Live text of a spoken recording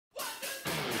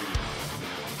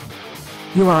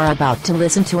You are about to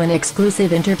listen to an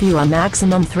exclusive interview on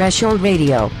Maximum Threshold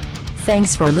Radio.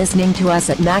 Thanks for listening to us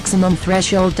at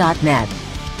MaximumThreshold.net.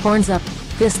 Horns up,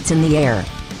 fists in the air.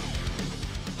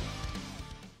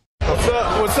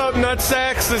 What's up,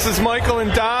 Nutsacks? This is Michael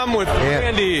and Dom with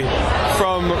Randy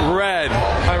from Red.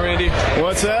 Hi, Randy.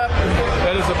 What's up?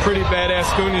 That is a pretty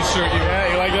badass Goonies shirt.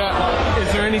 Yeah, you like that?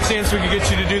 Is there any chance we could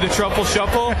get you to do the truffle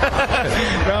shuffle?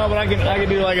 No, but I can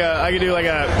do like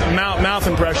a mouth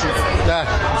impression.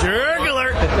 Jerk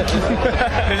alert.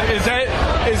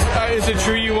 Is it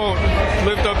true you won't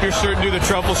lift up your shirt and do the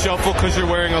truffle shuffle because you're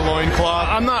wearing a loincloth?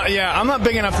 I'm not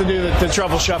big enough to do the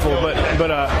truffle shuffle, but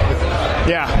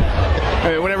yeah.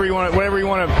 Whatever you want to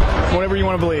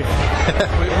believe.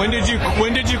 When did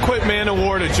you quit Man of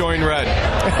War to join Red?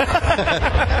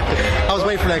 I was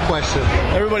waiting for that question.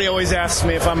 Everybody always asks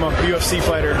me if I'm a UFC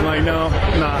fighter. I'm like, no,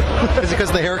 I'm not. Is it because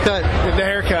of the haircut? The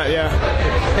haircut, yeah.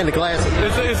 And the glasses.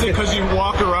 Is it because you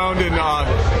walk around in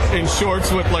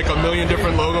shorts with like a million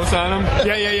different logos on them?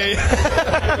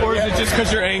 Yeah. Or is it just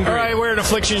because you're angry? Or I wear an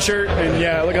Affliction shirt and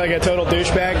I look like a total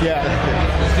douchebag. Yeah.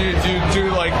 Do you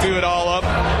do it all up?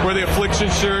 Wear the Affliction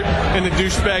shirt and the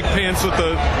douchebag pants with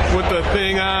the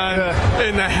thing on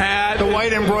and the hat, the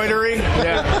white embroidery.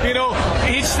 Yeah. You know,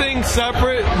 each thing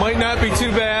separate might not be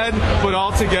too bad, but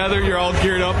all together you're all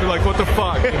geared up. You're like, what the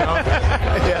fuck? You know?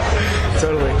 Yeah.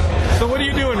 Totally. So what are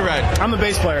you doing, Red? I'm a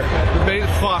bass player.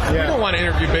 Fuck. Yeah. We don't want to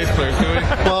interview bass players, do we?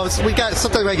 Well, we got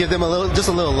something I give them a little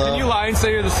love. Can you lie and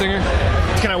say you're the singer?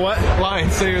 Can I what? Lie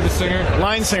and say you're the singer.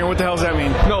 Lie and singer. What the hell does that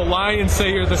mean? No, lie and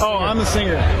say you're the singer. Oh, I'm the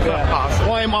singer. Yeah. Awesome.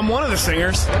 Well, I'm one of the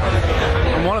singers.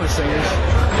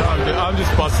 I'm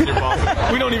just busting your balls.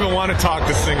 We don't even want to talk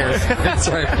to singers. That's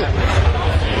right.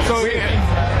 So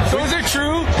is it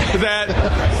true that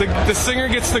the singer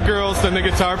gets the girls, then the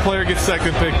guitar player gets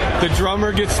second pick, the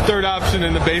drummer gets third option,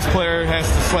 and the bass player has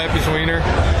to slap his wiener?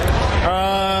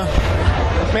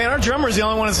 Man, our drummer's the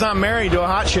only one that's not married to a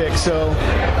hot chick, so...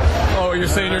 Oh, you're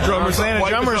saying your drummer's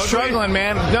struggling,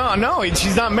 man. No,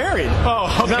 she's not married. Oh,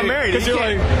 okay. He's not married.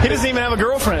 He doesn't even have a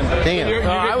girlfriend. Damn.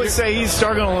 I would say he's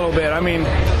struggling a little bit. I mean,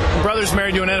 my brother's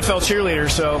married to an NFL chearleader,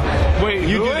 so... Wait,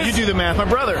 you do the math. My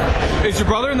brother. Is your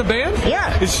brother in the band?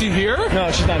 Yeah. Is she here? No,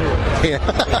 she's not here.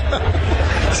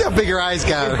 Yeah. See how big her eyes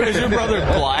got. Is your brother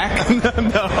black?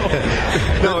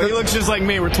 No, he looks just like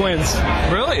me. We're twins.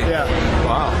 Really? Yeah.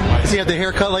 Wow. Does he have the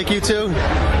haircut like you too?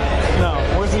 No.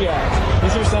 Where's he at?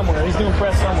 He's here somewhere. He's doing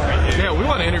press somewhere. Yeah, we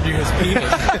want to interview his penis.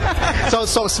 So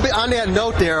on that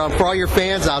note there, for all your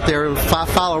fans out there,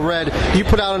 follow Red. You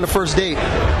put out on the first date.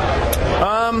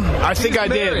 I think I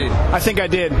did.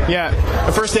 Yeah.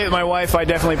 The first date with my wife, I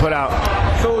definitely put out.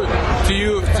 So, do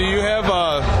you have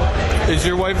is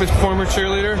your wife a former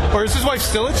cheerleader? Or is his wife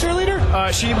still a cheerleader?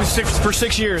 She was for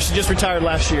 6 years. She just retired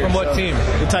last year. From what team?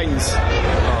 The Titans.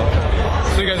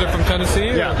 So you guys are from Tennessee?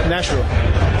 Yeah, Nashville.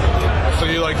 So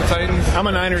you like the Titans? I'm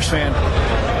a Niners fan.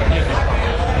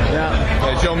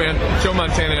 Yeah. Joe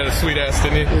Montana had a sweet ass,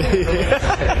 didn't he?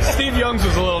 Steve Young's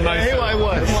was a little nicer. It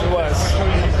was.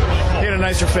 He had a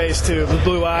nicer face, too, with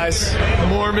blue eyes.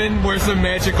 Mormon, wears some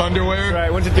magic underwear.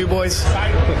 Right, went to Du Bois.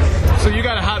 So you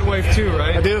got a hot wife, too,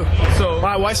 right? I do. So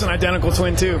my wife's an identical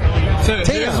twin, too. To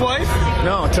his wife?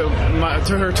 No, to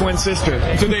her twin sister.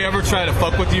 Did they ever try to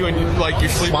fuck with you and you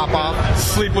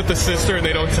sleep with the sister and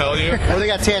they don't tell you? Or they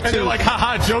got tattoos. And they're like,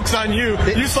 haha, joke's on you.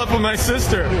 You slept with my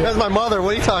sister. That's my mother.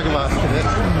 What are you talking about?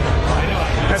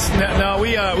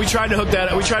 We tried to hook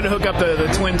that. We tried to hook up the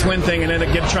twin thing and then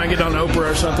try and get on Oprah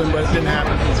or something, but it didn't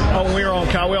happen. Oh, when we were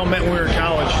we all met when we were in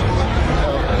college.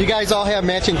 You guys all have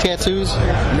matching tattoos?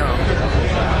 No.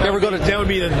 That would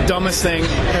be the dumbest thing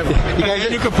ever.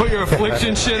 You could put your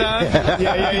Affliction shit on.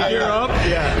 Yeah. Gear up.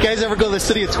 Yeah. You guys ever go to the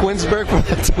city of Twinsburg for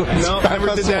the Twins? No,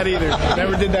 never did that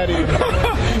either.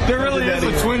 There really is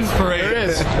a Twins parade.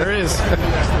 There is.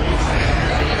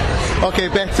 Okay,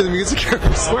 back to the music.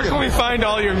 Where can we find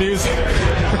all your music?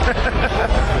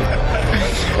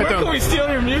 Where can we steal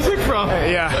your music from?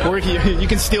 Yeah, you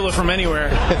can steal it from anywhere.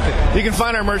 You can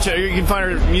find our merch. You can find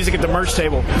our music at the merch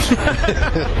table.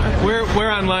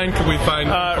 Where online can we find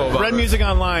info about Red Music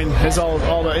Online is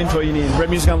all the info you need.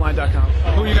 RedMusicOnline.com.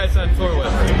 Who are you guys on tour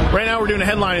with? Right now we're doing a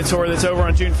headlining tour that's over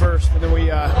on June 1st, and then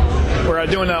we're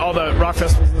doing all the rock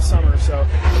festivals in the summer. So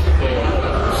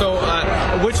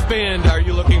which band are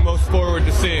you looking most forward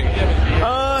to seeing?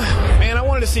 Man, I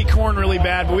wanted to see Korn really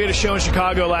bad, but we had a show in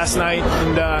Chicago last night,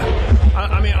 and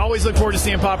I always look forward to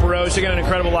seeing Papa Roach. They got an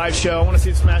incredible live show. I want to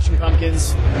see the Smashing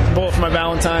Pumpkins, Bullet for My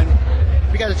Valentine.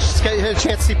 You had a chance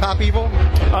to see Pop Evil?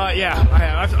 Yeah, I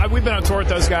have. We've been on tour with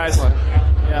those guys.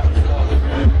 Yeah.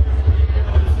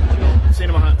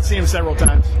 seen him several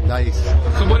times. Nice.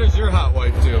 So what does your hot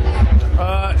wife do?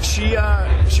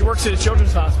 She works at a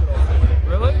children's hospital.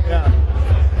 Really? Yeah.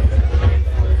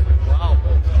 Wow.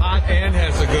 Hot and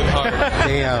has a good heart.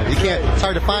 Damn, you can't. It's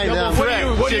hard to find them.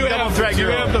 What do you Double have? threat Do you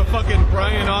girl. have the fucking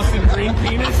Brian Austin Green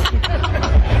penis?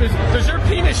 Does your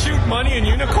penis shoot money and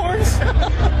unicorns?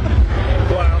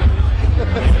 Wow.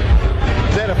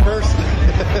 Is that a first?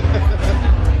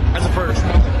 That's a first.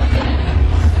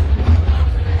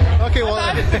 Okay, well,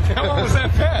 How long was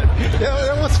that bad?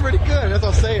 that was pretty good. That's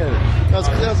what I'm saying.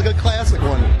 That was a good classic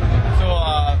one. So,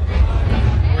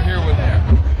 we're here with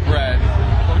Red.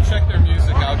 Go check their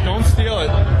music out. Don't steal it.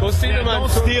 Go see them on. Don't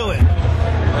steal it.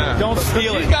 Yeah. Don't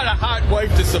steal He's it. got a hot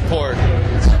wife to support.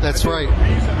 That's right.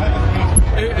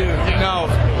 Now,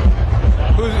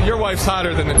 your wife's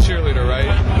hotter than the cheerleader, right?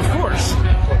 Of course.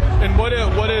 And what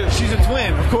is? She's a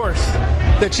twin, of course.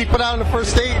 That she put out on the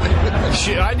first date?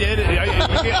 I did. You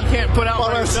can't put out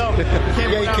by yourself. You can't Yeah,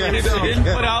 put you out by can't. You yourself. didn't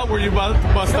put out where you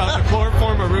bust out the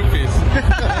chloroform or roofies.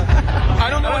 I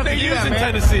don't know what they use in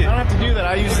Tennessee. I don't have to do that.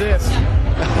 I use this. Oh,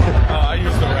 I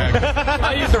use the rag.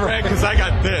 I use the rag because I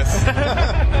got this.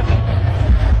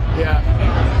 Yeah.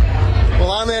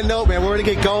 Well, on that note, man, we're going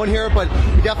to get going here, but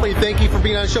we definitely thank you for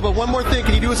being on the show. But one more thing,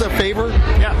 can you do us a favor?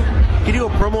 Yeah. Can you do a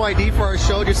promo ID for our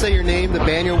show? Just say your name, the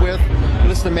band you're with,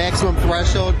 listen to Maximum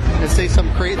Threshold, and say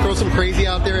some throw some crazy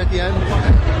out there at the end.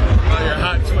 Your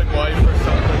hot twin wife or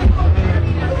something.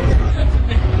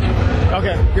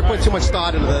 Okay. You're putting too much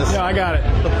thought into this. Yeah, I got it.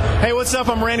 Hey, what's up?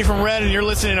 I'm Randy from Red, and you're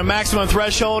listening to Maximum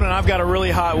Threshold, and I've got a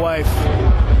really hot wife.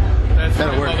 That's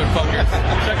That'll right, work. motherfuckers.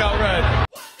 Check out Red.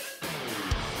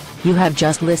 You have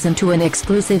just listened to an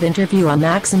exclusive interview on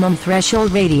Maximum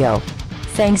Threshold Radio.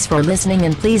 Thanks for listening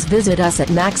and please visit us at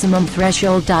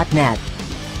MaximumThreshold.net.